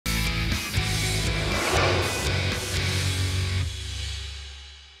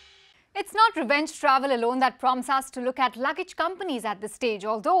not revenge travel alone that prompts us to look at luggage companies at this stage,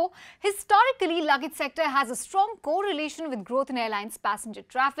 although historically luggage sector has a strong correlation with growth in airlines passenger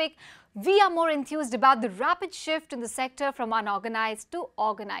traffic. We are more enthused about the rapid shift in the sector from unorganized to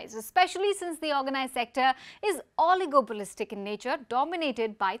organized, especially since the organized sector is oligopolistic in nature,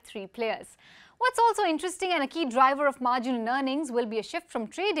 dominated by 3 players. What's also interesting and a key driver of margin and earnings will be a shift from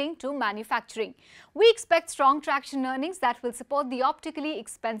trading to manufacturing. We expect strong traction in earnings that will support the optically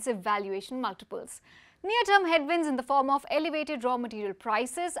expensive valuation multiples. Near-term headwinds in the form of elevated raw material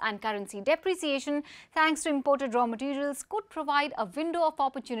prices and currency depreciation thanks to imported raw materials could provide a window of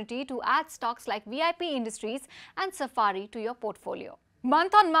opportunity to add stocks like VIP Industries and Safari to your portfolio.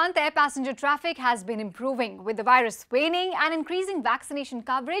 Month on month, air passenger traffic has been improving. With the virus waning and increasing vaccination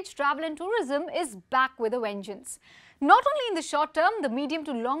coverage, travel and tourism is back with a vengeance. Not only in the short term, the medium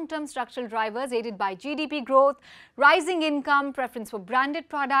to long-term structural drivers aided by GDP growth, rising income, preference for branded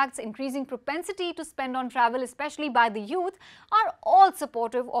products, increasing propensity to spend on travel, especially by the youth, are all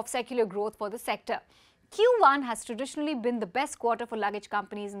supportive of secular growth for the sector. Q1 has traditionally been the best quarter for luggage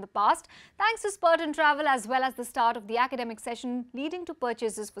companies in the past, thanks to spurt in travel as well as the start of the academic session leading to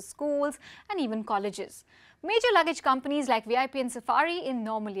purchases for schools and even colleges. Major luggage companies like VIP and Safari in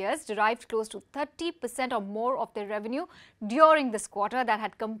normal years derived close to 30% or more of their revenue during this quarter that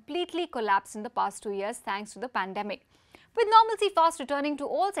had completely collapsed in the past 2 years thanks to the pandemic. With normalcy fast returning to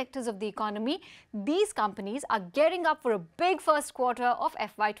all sectors of the economy, these companies are gearing up for a big first quarter of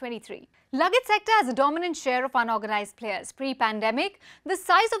FY23. Luggage sector has a dominant share of unorganized players. Pre-pandemic, the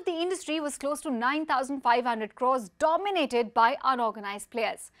size of the industry was close to 9,500 crores, dominated by unorganized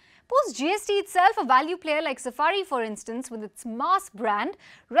players. Post-GST itself, a value player like Safari, for instance, with its mass brand,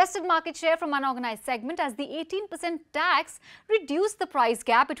 wrested market share from unorganized segment as the 18% tax reduced the price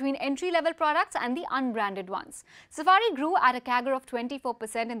gap between entry-level products and the unbranded ones. Safari grew at a CAGR of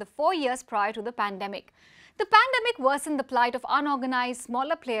 24% in the 4 years prior to the pandemic. The pandemic worsened the plight of unorganized,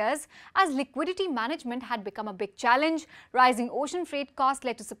 smaller players as liquidity management had become a big challenge. Rising ocean freight costs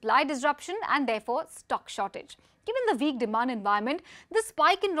led to supply disruption and therefore stock shortage. Given the weak demand environment, the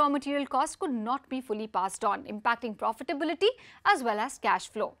spike in raw material costs could not be fully passed on, impacting profitability as well as cash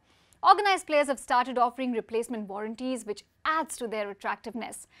flow. Organized players have started offering replacement warranties, which adds to their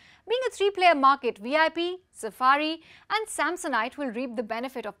attractiveness. Being a 3-player market, VIP, Safari and Samsonite will reap the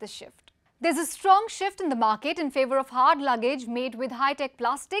benefit of this shift. There's a strong shift in the market in favor of hard luggage made with high-tech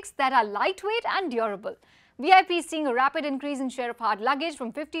plastics that are lightweight and durable. VIP is seeing a rapid increase in share of hard luggage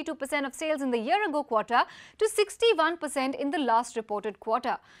from 52% of sales in the year-ago quarter to 61% in the last reported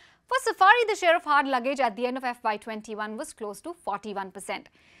quarter. For Safari, the share of hard luggage at the end of FY21 was close to 41%.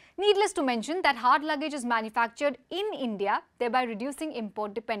 Needless to mention that hard luggage is manufactured in India, thereby reducing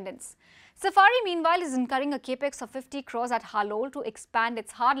import dependence. Safari, meanwhile, is incurring a capex of 50 crores at Halol to expand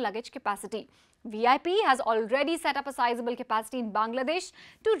its hard luggage capacity. VIP has already set up a sizable capacity in Bangladesh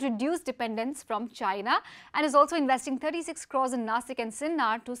to reduce dependence from China and is also investing 36 crores in Nasik and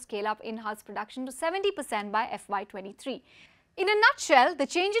Sinnar to scale up in-house production to 70% by FY23. In a nutshell, the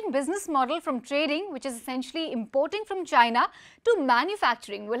change in business model from trading, which is essentially importing from China, to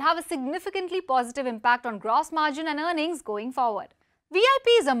manufacturing will have a significantly positive impact on gross margin and earnings going forward. VIP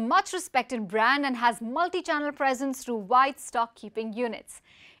is a much respected brand and has multi-channel presence through wide stock keeping units.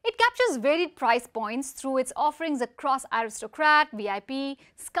 It captures varied price points through its offerings across Aristocrat, VIP,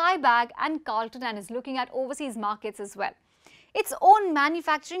 Skybag and Carlton and is looking at overseas markets as well. Its own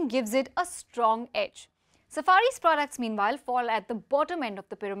manufacturing gives it a strong edge. Safari's products, meanwhile, fall at the bottom end of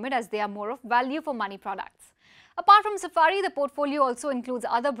the pyramid as they are more of value for money products. Apart from Safari, the portfolio also includes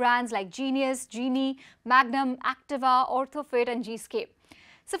other brands like Genius, Genie, Magnum, Activa, Orthofit and G-Scape.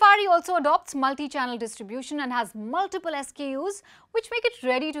 Safari also adopts multi-channel distribution and has multiple SKUs which make it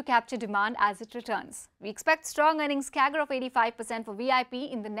ready to capture demand as it returns. We expect strong earnings CAGR of 85% for VIP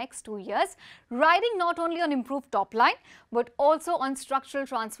in the next 2 years, riding not only on improved top line but also on structural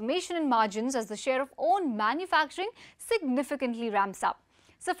transformation in margins as the share of own manufacturing significantly ramps up.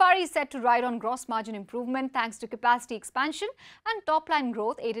 Safari is set to ride on gross margin improvement thanks to capacity expansion and top-line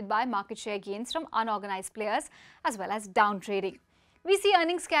growth aided by market share gains from unorganized players as well as down trading. We see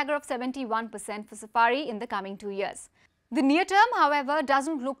earnings CAGR of 71% for Safari in the coming 2 years. The near term, however,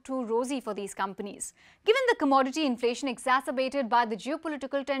 doesn't look too rosy for these companies. Given the commodity inflation exacerbated by the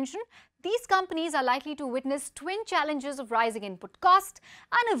geopolitical tension, these companies are likely to witness twin challenges of rising input cost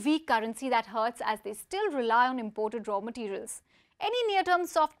and a weak currency that hurts as they still rely on imported raw materials. Any near-term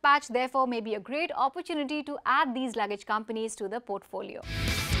soft patch, therefore, may be a great opportunity to add these luggage companies to the portfolio.